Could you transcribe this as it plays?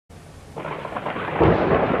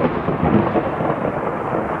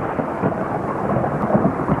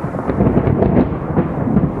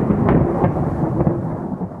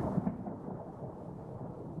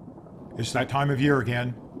It's that time of year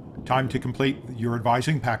again. Time to complete your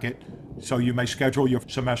advising packet so you may schedule your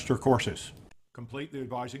semester courses. Complete the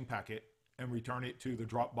advising packet and return it to the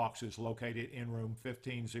drop boxes located in room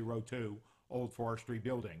 1502, Old Forestry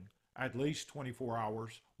Building, at least 24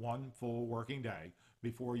 hours, one full working day,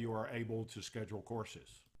 before you are able to schedule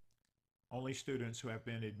courses. Only students who have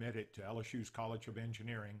been admitted to LSU's College of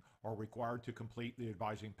Engineering are required to complete the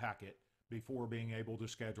advising packet before being able to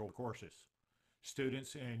schedule courses.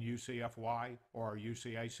 Students in UCFY or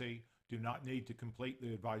UCAC do not need to complete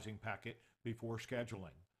the advising packet before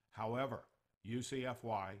scheduling. However,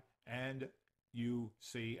 UCFY and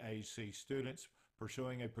UCAC students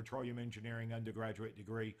pursuing a petroleum engineering undergraduate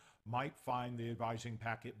degree might find the advising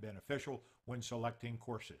packet beneficial when selecting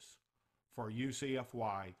courses. For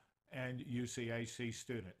UCFY and UCAC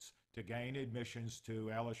students, to gain admissions to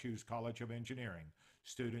LSU's College of Engineering,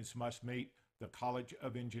 students must meet the College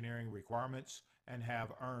of Engineering requirements and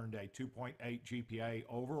have earned a 2.8 GPA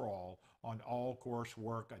overall on all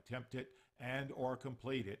coursework attempted and or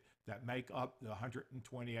completed that make up the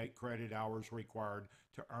 128 credit hours required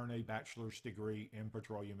to earn a bachelor's degree in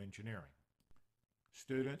petroleum engineering.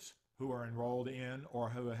 Students who are enrolled in or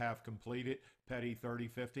who have completed PetE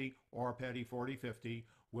 3050 or PetE 4050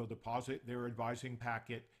 will deposit their advising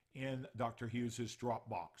packet in Dr. Hughes's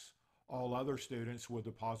Dropbox. All other students will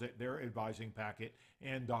deposit their advising packet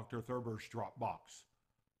in Dr. Thurber's Dropbox.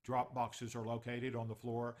 Drop boxes are located on the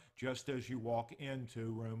floor just as you walk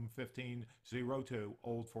into room 1502,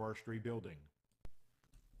 Old Forestry Building.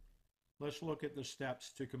 Let's look at the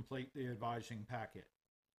steps to complete the advising packet.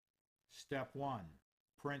 Step 1.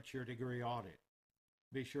 Print your degree audit.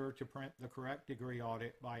 Be sure to print the correct degree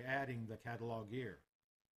audit by adding the catalog year.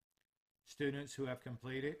 Students who have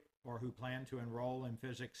completed or who plan to enroll in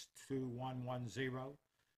Physics 2110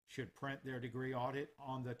 should print their degree audit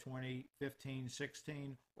on the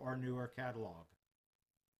 2015-16 or newer catalog.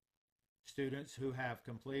 Students who have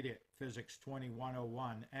completed Physics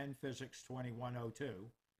 2101 and Physics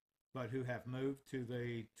 2102, but who have moved to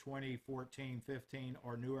the 2014-15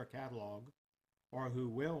 or newer catalog, or who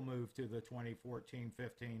will move to the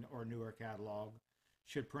 2014-15 or newer catalog,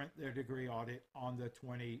 should print their degree audit on the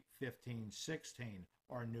 2015-16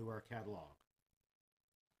 or newer catalog.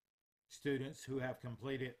 Students who have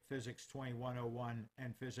completed Physics 2101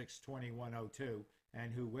 and Physics 2102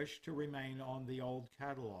 and who wish to remain on the old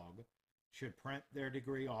catalog should print their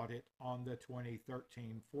degree audit on the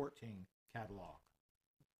 2013-14 catalog.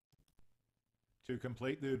 To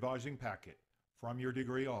complete the advising packet from your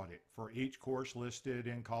degree audit for each course listed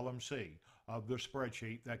in column C of the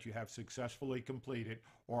spreadsheet that you have successfully completed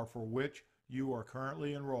or for which you are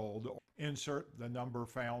currently enrolled, insert the number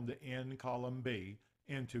found in column B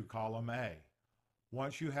into column A.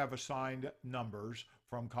 Once you have assigned numbers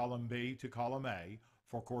from column B to column A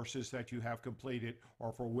for courses that you have completed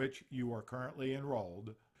or for which you are currently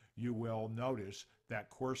enrolled, you will notice that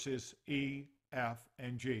courses E, F,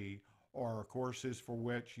 and G are courses for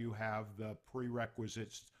which you have the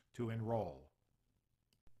prerequisites to enroll.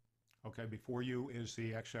 Okay, before you is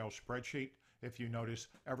the Excel spreadsheet. If you notice,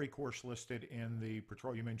 every course listed in the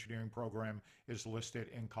petroleum engineering program is listed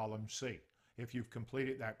in column C. If you've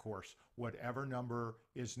completed that course, whatever number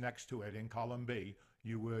is next to it in column B,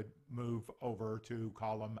 you would move over to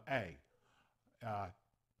column A.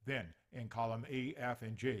 Then in column E, F,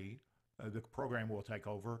 and G, the program will take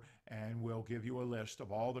over and will give you a list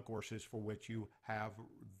of all the courses for which you have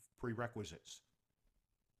prerequisites.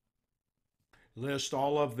 List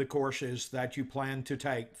all of the courses that you plan to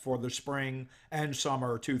take for the spring and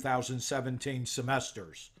summer 2017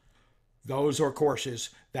 semesters. Those are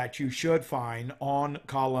courses that you should find on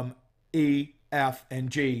column E, F, and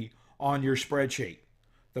G on your spreadsheet,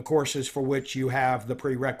 the courses for which you have the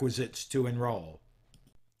prerequisites to enroll.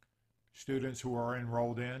 Students who are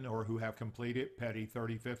enrolled in or who have completed PetE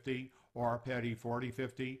 3050 or PetE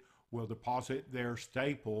 4050 will deposit their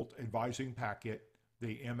stapled advising packet,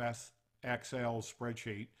 the MS Excel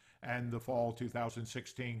spreadsheet, and the fall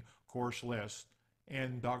 2016 course list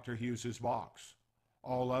in Dr. Hughes's box.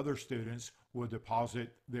 All other students will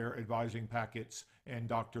deposit their advising packets in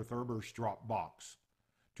Dr. Thurber's Dropbox.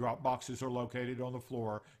 Drop boxes are located on the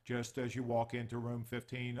floor just as you walk into room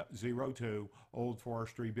 1502, Old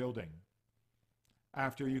Forestry Building.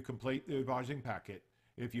 After you complete the advising packet,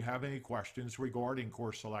 if you have any questions regarding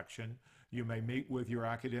course selection, you may meet with your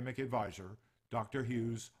academic advisor, Dr.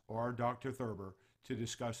 Hughes or Dr. Thurber, to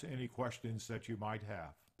discuss any questions that you might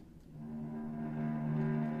have.